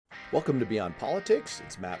Welcome to Beyond Politics.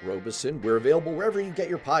 It's Matt Robeson. We're available wherever you get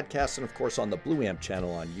your podcasts and, of course, on the Blue Amp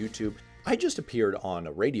channel on YouTube. I just appeared on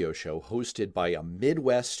a radio show hosted by a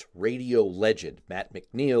Midwest radio legend, Matt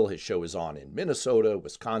McNeil. His show is on in Minnesota,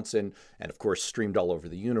 Wisconsin, and, of course, streamed all over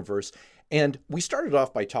the universe. And we started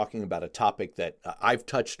off by talking about a topic that I've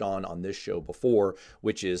touched on this show before,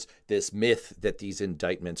 which is this myth that these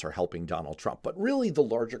indictments are helping Donald Trump. But really, the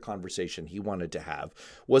larger conversation he wanted to have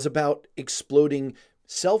was about exploding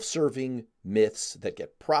self-serving myths that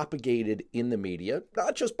get propagated in the media,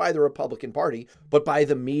 not just by the Republican Party, but by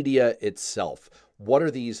the media itself. What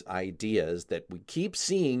are these ideas that we keep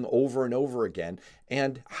seeing over and over again,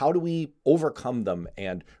 and how do we overcome them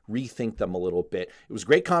and rethink them a little bit? It was a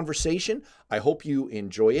great conversation. I hope you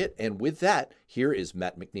enjoy it. And with that, here is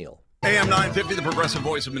Matt McNeil. AM 950, the progressive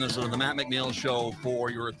voice of Minnesota, the Matt McNeil Show for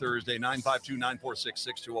your Thursday,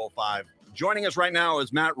 952-946-6205. Joining us right now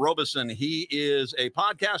is Matt Robeson. He is a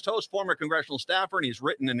podcast host, former congressional staffer, and he's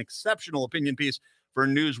written an exceptional opinion piece for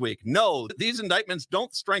Newsweek. No, these indictments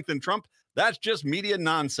don't strengthen Trump. That's just media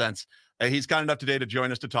nonsense. He's kind enough today to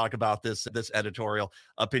join us to talk about this editorial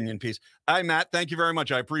opinion piece. Hi, Matt. Thank you very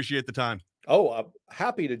much. I appreciate the time. Oh, I'm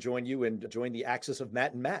happy to join you and join the axis of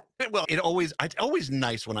Matt and Matt. Well, it's always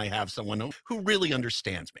nice when I have someone who really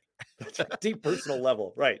understands me. That's a deep personal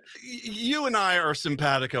level, right? You and I are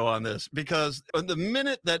simpatico on this because the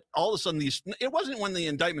minute that all of a sudden it wasn't when the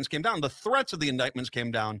indictments came down, the threats of the indictments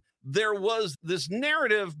came down, there was this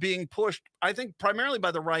narrative being pushed, I think, primarily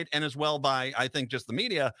by the right and as well by, I think, just the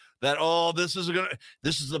media that, this is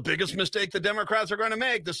the biggest mistake the Democrats are going to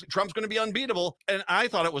make. Trump's going to be unbeatable. And I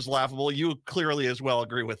thought it was laughable. You clearly as well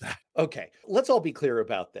agree with that. Okay, let's all be clear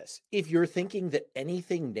about this. If you're thinking that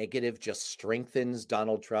anything negative just strengthens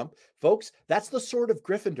Donald Trump, folks, that's the sword of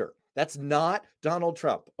Gryffindor. That's not Donald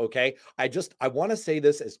Trump, okay? I want to say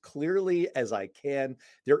this as clearly as I can.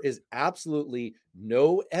 There is absolutely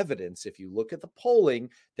no evidence, if you look at the polling,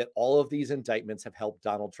 that all of these indictments have helped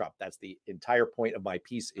Donald Trump. That's the entire point of my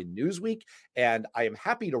piece in Newsweek, and I am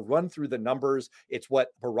happy to run through the numbers. It's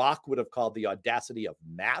what Barack would have called the audacity of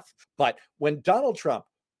math. But when Donald Trump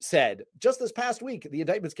said just this past week, the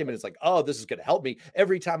indictments came in, it's like, this is going to help me.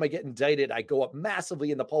 Every time I get indicted, I go up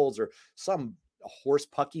massively in the polls, or some horse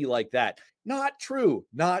pucky like that. Not true.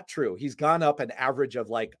 He's gone up an average of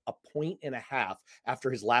like 1.5 points after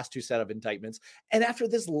his last two set of indictments. And after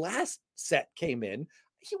this last set came in,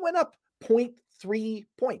 he went up 0.3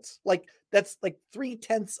 points. Like that's like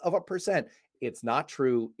 0.3%. It's not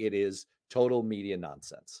true. It is total media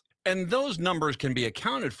nonsense. And those numbers can be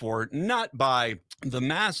accounted for not by the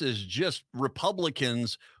masses, just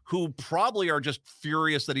Republicans who probably are just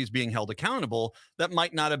furious that he's being held accountable, that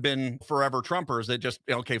might not have been forever Trumpers. They just,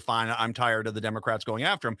 okay, fine, I'm tired of the Democrats going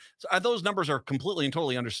after him. So those numbers are completely and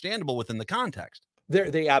totally understandable within the context.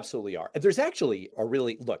 They absolutely are. There's actually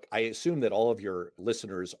look, I assume that all of your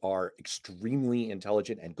listeners are extremely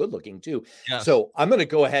intelligent and good looking too. Yes. So I'm going to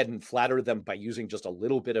go ahead and flatter them by using just a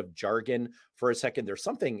little bit of jargon for a second. There's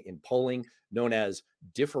something in polling known as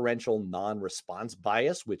differential non-response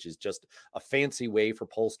bias, which is just a fancy way for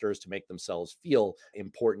pollsters to make themselves feel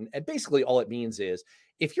important. And basically all it means is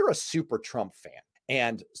if you're a super Trump fan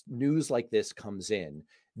and news like this comes in,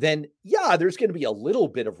 then there's going to be a little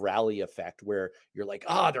bit of rally effect where you're like,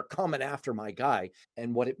 they're coming after my guy.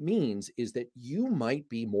 And what it means is that you might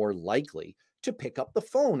be more likely to pick up the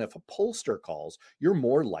phone. If a pollster calls, you're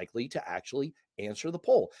more likely to actually answer the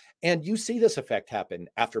poll. And you see this effect happen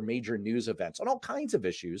after major news events on all kinds of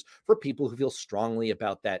issues for people who feel strongly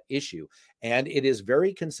about that issue. And it is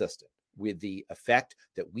very consistent with the effect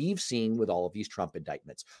that we've seen with all of these Trump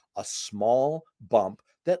indictments, a small bump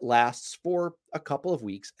that lasts for a couple of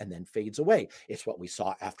weeks and then fades away. It's what we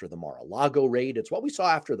saw after the Mar-a-Lago raid. It's what we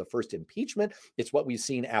saw after the first impeachment. It's what we've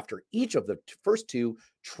seen after each of the first two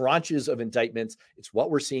tranches of indictments. It's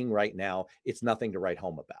what we're seeing right now. It's nothing to write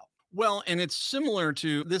home about. Well, and it's similar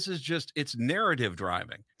to, it's narrative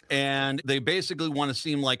driving. And they basically want to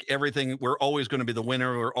seem like everything, we're always going to be the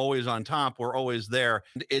winner. We're always on top. We're always there.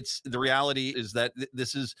 The reality is that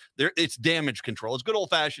it's damage control. It's good old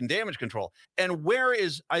fashioned damage control. And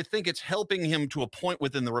I think it's helping him to a point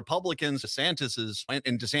within the Republicans. DeSantis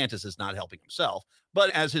is not helping himself, but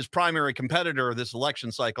as his primary competitor this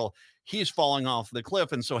election cycle, he's falling off the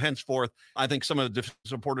cliff. And so henceforth, I think some of the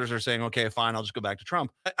supporters are saying, okay, fine, I'll just go back to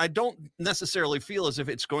Trump. I don't necessarily feel as if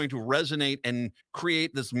it's going to resonate and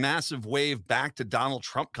create this massive wave back to Donald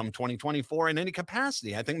Trump come 2024 in any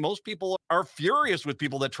capacity. I think most people are furious with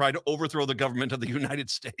people that try to overthrow the government of the United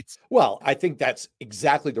States. Well, I think that's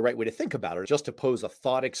exactly the right way to think about it. Just to pose a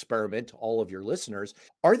thought experiment to all of your listeners,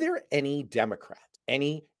 are there any Democrats,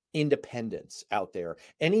 any independents out there,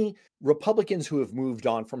 any Republicans who have moved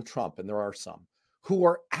on from Trump, and there are some, who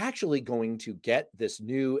are actually going to get this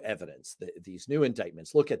new evidence, these new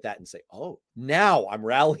indictments, look at that and say, oh, now I'm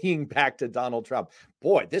rallying back to Donald Trump.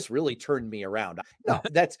 Boy, this really turned me around. No,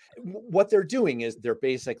 that's what they're doing is they're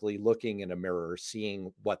basically looking in a mirror,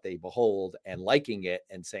 seeing what they behold and liking it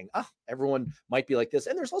and saying, everyone might be like this.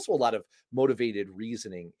 And there's also a lot of motivated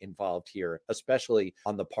reasoning involved here, especially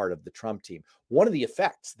on the part of the Trump team. One of the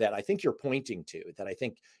effects that I think you're pointing to, that I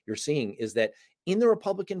think you're seeing, is that in the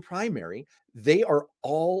Republican primary, they are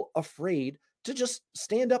all afraid to just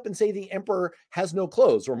stand up and say the emperor has no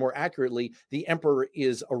clothes, or more accurately, the emperor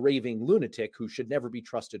is a raving lunatic who should never be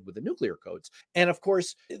trusted with the nuclear codes. And of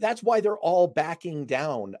course, that's why they're all backing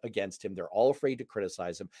down against him. They're all afraid to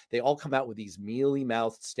criticize him. They all come out with these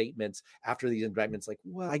mealy-mouthed statements after these indictments like,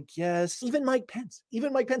 well, I guess even Mike Pence,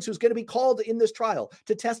 who's going to be called in this trial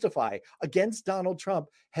to testify against Donald Trump,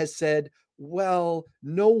 has said, well,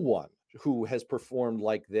 no one who has performed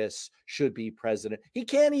like this should be president. He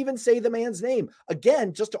can't even say the man's name.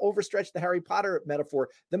 Again, just to overstretch the Harry Potter metaphor,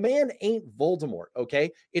 the man ain't Voldemort,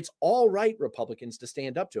 okay? It's all right, Republicans, to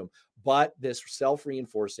stand up to him, but this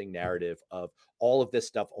self-reinforcing narrative of all of this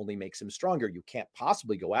stuff only makes him stronger. You can't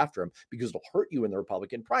possibly go after him because it'll hurt you in the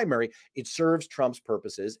Republican primary. It serves Trump's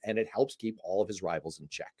purposes, and it helps keep all of his rivals in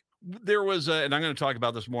check. There was, and I'm going to talk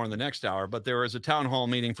about this more in the next hour, but there was a town hall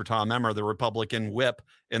meeting for Tom Emmer, the Republican whip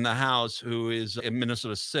in the House, who is in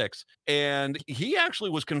Minnesota 6. And he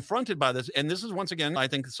actually was confronted by this. And this is, once again, I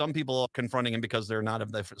think some people are confronting him because they're not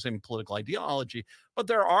of the same political ideology. But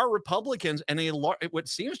there are Republicans and what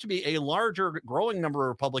seems to be a larger growing number of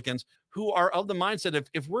Republicans who are of the mindset,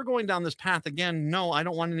 if we're going down this path again, no, I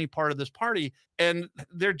don't want any part of this party. And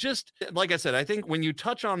they're just, like I said, I think when you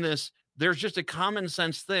touch on this, there's just a common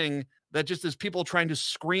sense thing that just is people trying to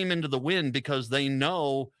scream into the wind because they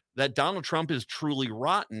know that Donald Trump is truly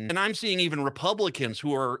rotten. And I'm seeing even Republicans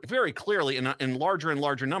who are very clearly in larger and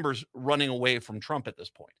larger numbers running away from Trump at this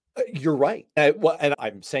point. You're right. Well, and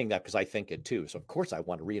I'm saying that because I think it too. So of course I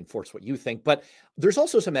want to reinforce what you think, but there's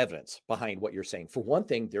also some evidence behind what you're saying. For one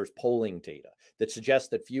thing, there's polling data that suggests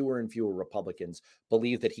that fewer and fewer Republicans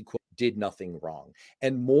believe that he did nothing wrong.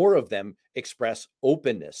 And more of them express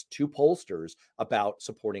openness to pollsters about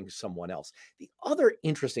supporting someone else. The other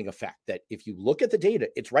interesting effect that if you look at the data,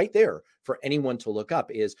 it's right there for anyone to look up,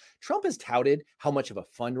 is Trump has touted how much of a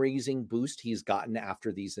fundraising boost he's gotten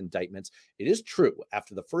after these indictments. It is true,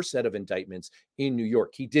 after the first set of indictments in New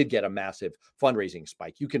York, he did get a massive fundraising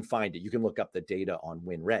spike. You can find it. You can look up the data on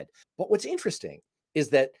WinRed. But what's interesting is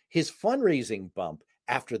that his fundraising bump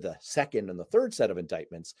after the second and the third set of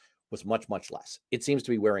indictments was much, much less. It seems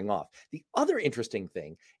to be wearing off. The other interesting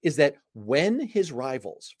thing is that when his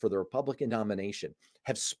rivals for the Republican nomination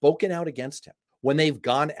have spoken out against him, when they've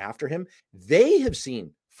gone after him, they have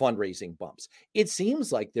seen fundraising bumps. It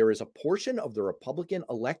seems like there is a portion of the Republican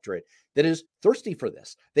electorate that is thirsty for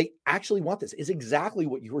this. They actually want this. Is exactly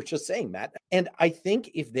what you were just saying, Matt. And I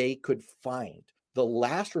think if they could find the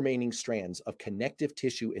last remaining strands of connective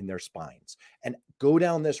tissue in their spines and go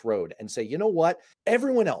down this road and say, you know what?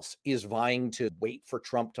 Everyone else is vying to wait for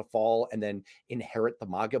Trump to fall and then inherit the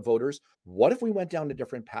MAGA voters. What if we went down a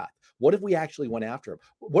different path? What if we actually went after him?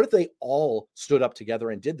 What if they all stood up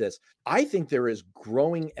together and did this? I think there is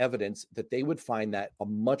growing evidence that they would find that a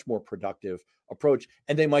much more productive approach,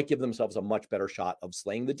 and they might give themselves a much better shot of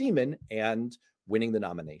slaying the demon and winning the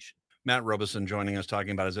nomination. Matt Robeson joining us, talking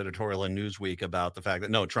about his editorial in Newsweek about the fact that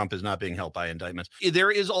no, Trump is not being helped by indictments. There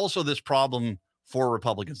is also this problem for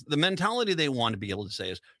Republicans. The mentality they want to be able to say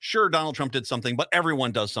is, sure, Donald Trump did something, but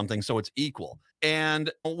everyone does something, so it's equal.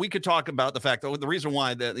 And we could talk about the fact that the reason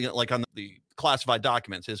why that, like on the classified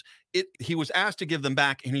documents, is he was asked to give them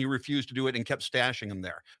back and he refused to do it and kept stashing them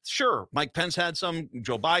there. Sure, Mike Pence had some,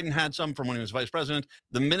 Joe Biden had some from when he was vice president.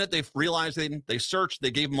 The minute they realized they searched,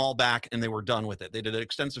 they gave them all back and they were done with it. They did an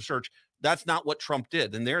extensive search. That's not what Trump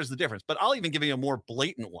did. And there's the difference. But I'll even give you a more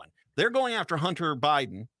blatant one. They're going after Hunter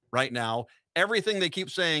Biden right now. Everything they keep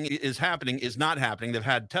saying is happening is not happening. They've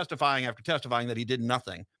had testifying after testifying that he did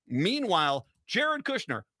nothing. Meanwhile, Jared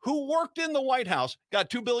Kushner, who worked in the White House, got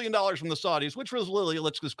 $2 billion from the Saudis, which was literally,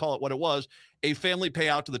 let's just call it what it was, a family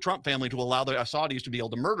payout to the Trump family to allow the Saudis to be able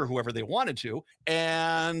to murder whoever they wanted to.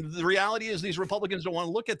 And the reality is these Republicans don't want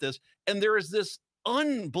to look at this. And there is this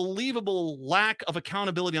unbelievable lack of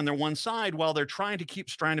accountability on their one side while they're trying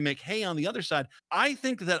to make hay on the other side. I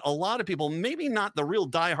think that a lot of people, maybe not the real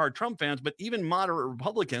diehard Trump fans, but even moderate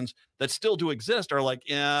Republicans that still do exist, are like,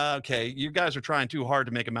 yeah, okay, you guys are trying too hard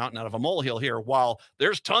to make a mountain out of a molehill here, while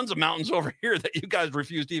there's tons of mountains over here that you guys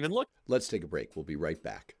refuse to even look. Let's take a break. We'll be right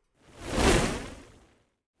back.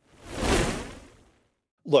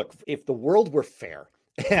 Look, if the world were fair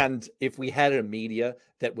and if we had a media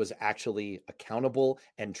that was actually accountable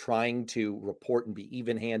and trying to report and be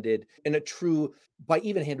even-handed in a true, by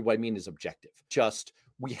even-handed, what I mean is objective. Just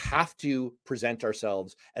we have to present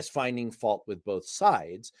ourselves as finding fault with both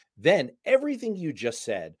sides. Then everything you just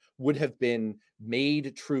said would have been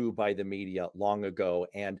made true by the media long ago.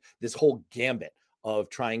 And this whole gambit of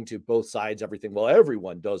trying to both sides everything, well,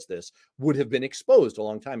 everyone does this, would have been exposed a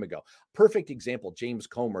long time ago. Perfect example, James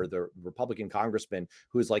Comer, the Republican congressman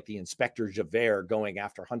who is like the Inspector Javert going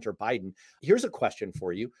after Hunter Biden. Here's a question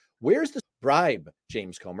for you. Where's the bribe,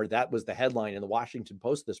 James Comer? That was the headline in the Washington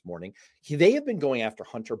Post this morning. They have been going after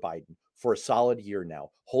Hunter Biden for a solid year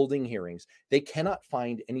now, holding hearings. They cannot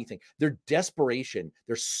find anything. Their desperation,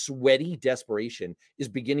 their sweaty desperation is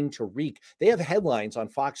beginning to reek. They have headlines on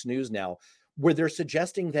Fox News now where they're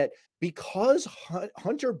suggesting that because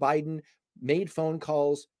Hunter Biden made phone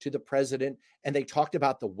calls to the president and they talked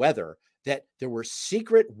about the weather, that there were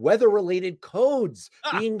secret weather-related codes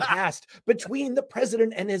being passed between the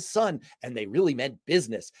president and his son. And they really meant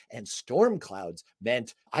business. And storm clouds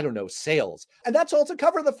meant, I don't know, sales. And that's all to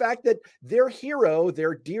cover the fact that their hero,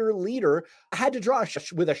 their dear leader, had to draw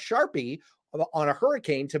with a Sharpie on a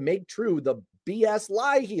hurricane to make true the BS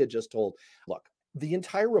lie he had just told. Look, the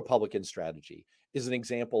entire Republican strategy is an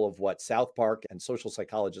example of what South Park and social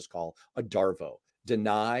psychologists call a DARVO: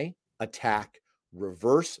 deny, attack,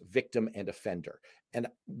 reverse, victim, and offender. And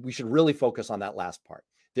we should really focus on that last part.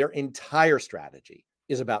 Their entire strategy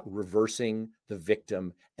is about reversing the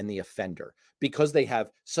victim and the offender because they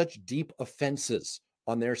have such deep offenses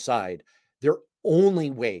on their side. Their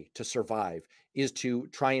only way to survive is to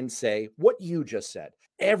try and say what you just said.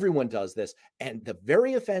 Everyone does this. And the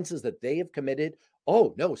very offenses that they have committed,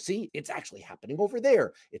 oh no, see, it's actually happening over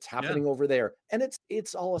there. It's happening over there. And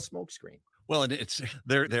it's all a smokescreen. Well, and it's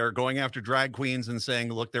they're going after drag queens and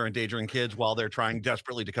saying, look, they're endangering kids while they're trying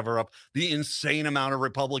desperately to cover up the insane amount of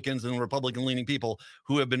Republicans and Republican-leaning people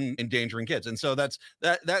who have been endangering kids. And so that's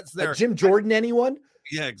their Jim Jordan, anyone?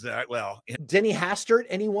 Yeah, exactly. Well, Denny Hastert,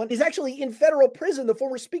 anyone? He's actually in federal prison, the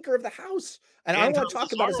former Speaker of the House. And I don't want to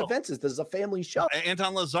talk about his offenses. This is a family show.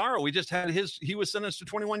 Anton Lazaro, we just had he was sentenced to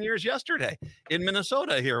 21 years yesterday in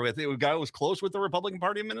Minnesota here with a guy who was close with the Republican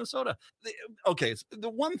Party in Minnesota. Okay, the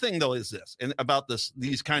one thing though is this, and about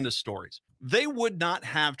these kind of stories, they would not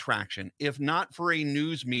have traction if not for a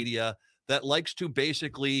news media that likes to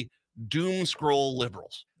basically doom scroll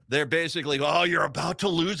liberals. They're basically, oh, you're about to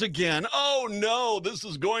lose again. Oh, no, this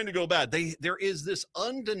is going to go bad. There is this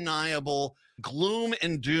undeniable gloom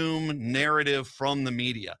and doom narrative from the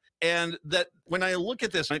media. And that when I look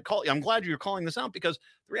at this, I'm glad you're calling this out, because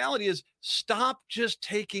the reality is stop just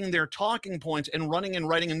taking their talking points and running and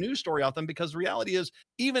writing a news story off them, because the reality is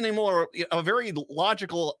even a very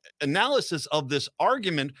logical analysis of this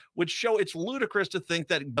argument would show it's ludicrous to think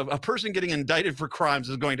that a person getting indicted for crimes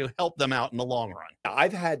is going to help them out in the long run.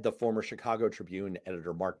 I've had the former Chicago Tribune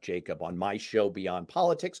editor Mark Jacob on my show Beyond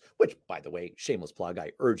Politics, which, by the way, shameless plug,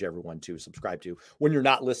 I urge everyone to subscribe to when you're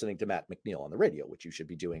not listening to Matt McNeil on the radio, which you should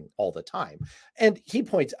be doing all the time. And he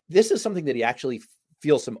points, this is something that he actually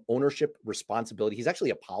feels some ownership responsibility. He's actually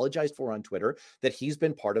apologized for on Twitter that he's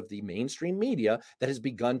been part of the mainstream media that has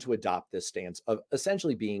begun to adopt this stance of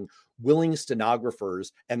essentially being willing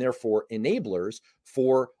stenographers and therefore enablers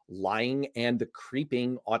for lying and the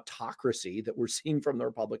creeping autocracy that we're seeing from the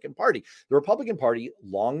Republican Party. The Republican Party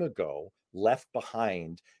long ago left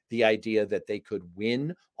behind the idea that they could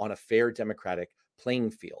win on a fair democratic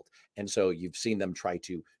playing field. And so you've seen them try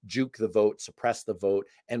to juke the vote, suppress the vote.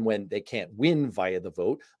 And when they can't win via the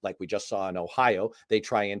vote, like we just saw in Ohio, they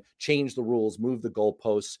try and change the rules, move the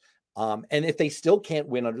goalposts. And if they still can't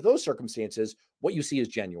win under those circumstances, what you see is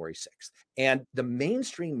January 6th. And the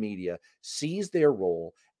mainstream media sees their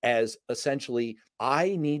role as essentially,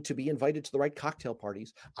 I need to be invited to the right cocktail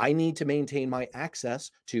parties. I need to maintain my access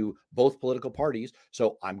to both political parties.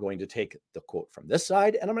 So I'm going to take the quote from this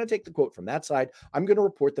side and I'm going to take the quote from that side. I'm going to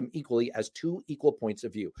report them equally as two equal points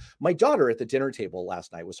of view. My daughter at the dinner table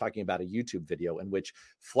last night was talking about a YouTube video in which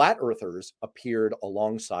flat earthers appeared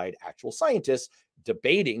alongside actual scientists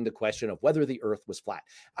debating the question of whether the earth was flat.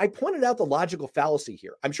 I pointed out the logical fallacy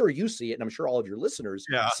here. I'm sure you see it, and I'm sure all of your listeners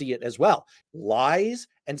see it as well. Lies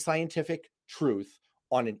and scientific truth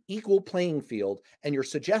on an equal playing field, and you're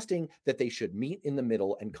suggesting that they should meet in the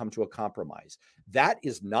middle and come to a compromise. That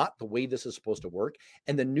is not the way this is supposed to work.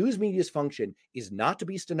 And the news media's function is not to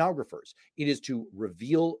be stenographers. It is to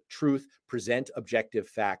reveal truth, present objective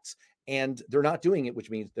facts, and they're not doing it, which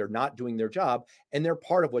means they're not doing their job, and they're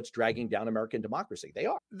part of what's dragging down American democracy. They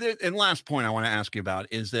are. And last point I want to ask you about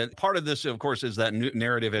is that part of this, of course, is that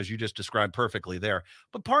narrative, as you just described perfectly there.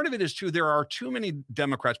 But part of it is, too, there are too many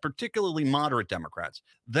Democrats, particularly moderate Democrats,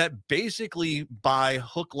 that basically buy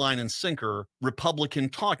hook, line, and sinker Republican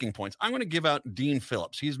talking points. I'm going to give out Dean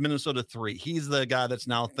Phillips. He's Minnesota 3. He's the guy that's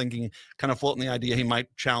now thinking, kind of floating the idea he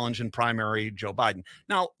might challenge and primary Joe Biden.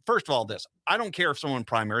 Now, first of all, I don't care if someone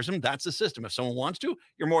primaries him. That's the system. If someone wants to,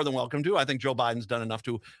 you're more than welcome to. I think Joe Biden's done enough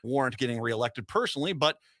to warrant getting reelected personally,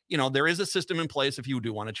 but there is a system in place if you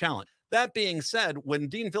do want to challenge. That being said, when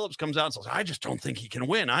Dean Phillips comes out and says, I just don't think he can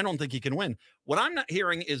win. I don't think he can win. What I'm not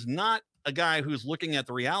hearing is not a guy who's looking at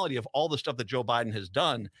the reality of all the stuff that Joe Biden has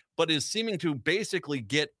done, but is seeming to basically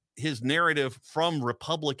get his narrative from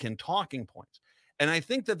Republican talking points. And I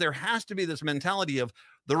think that there has to be this mentality of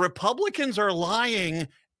the Republicans are lying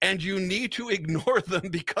and you need to ignore them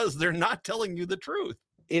because they're not telling you the truth.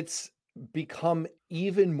 It's become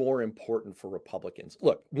even more important for Republicans.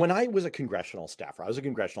 Look, when I was a congressional staffer, I was a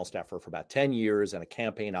congressional staffer for about 10 years and a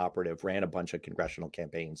campaign operative, ran a bunch of congressional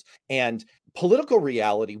campaigns, and political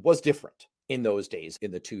reality was different in those days,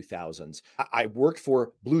 in the 2000s. I worked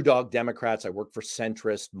for blue dog Democrats. I worked for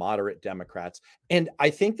centrist, moderate Democrats. And I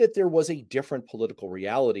think that there was a different political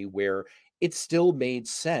reality where it still made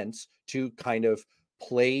sense to kind of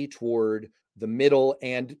play toward the middle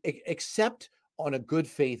and accept on a good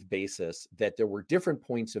faith basis that there were different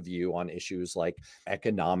points of view on issues like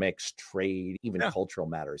economics, trade, even cultural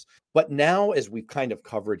matters. But now, as we've kind of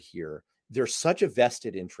covered here, there's such a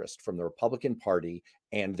vested interest from the Republican Party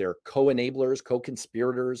and their co-enablers,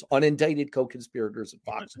 co-conspirators, unindicted co-conspirators at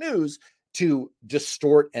Fox News to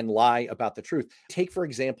distort and lie about the truth. Take, for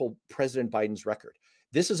example, President Biden's record.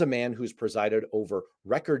 This is a man who's presided over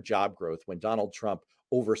record job growth when Donald Trump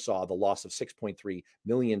oversaw the loss of 6.3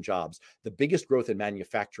 million jobs, the biggest growth in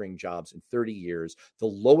manufacturing jobs in 30 years, the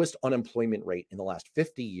lowest unemployment rate in the last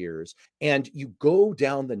 50 years. And you go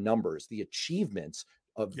down the numbers, the achievements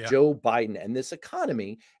of Joe Biden and this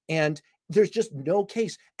economy, and there's just no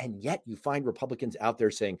case. And yet you find Republicans out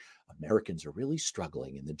there saying Americans are really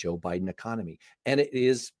struggling in the Joe Biden economy. And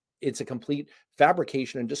it's a complete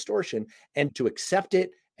fabrication and distortion. And to accept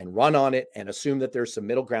it and run on it and assume that there's some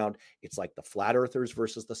middle ground, it's like the flat earthers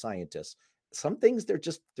versus the scientists. Some things there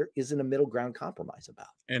isn't a middle ground compromise about.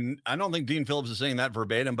 And I don't think Dean Phillips is saying that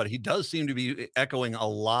verbatim, but he does seem to be echoing a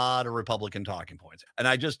lot of Republican talking points. And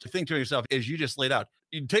I just think to myself, as you just laid out,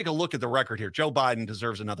 you take a look at the record here. Joe Biden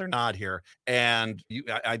deserves another nod here. And we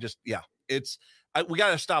got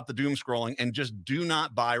to stop the doom scrolling and just do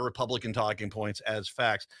not buy Republican talking points as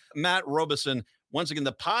facts. Matt Robeson, once again,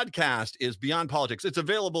 the podcast is Beyond Politics. It's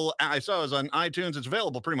available. I saw it was on iTunes. It's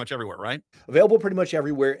available pretty much everywhere, right? Available pretty much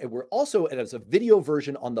everywhere. And we're also, as a video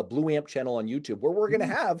version on the Blue Amp channel on YouTube, where we're going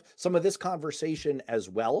to have some of this conversation as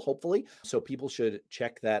well, hopefully. So people should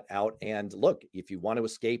check that out. And look, if you want to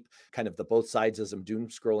escape kind of the both sidesism doom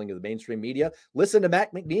scrolling of the mainstream media, listen to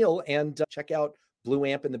Matt McNeil and check out Blue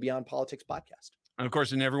Amp and the Beyond Politics podcast. And of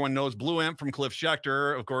course, and everyone knows Blue Amp from Cliff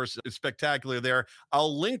Schechter. Of course, it's spectacular there.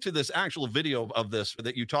 I'll link to this actual video of this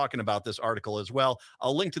that you talking about this article as well.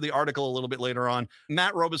 I'll link to the article a little bit later on.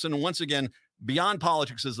 Matt Robeson, once again, Beyond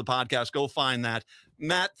Politics is the podcast. Go find that.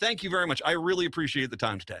 Matt, thank you very much. I really appreciate the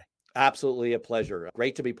time today. Absolutely a pleasure.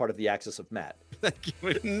 Great to be part of the Axis of Matt. Thank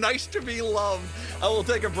you. Nice to be loved. I will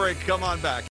take a break. Come on back.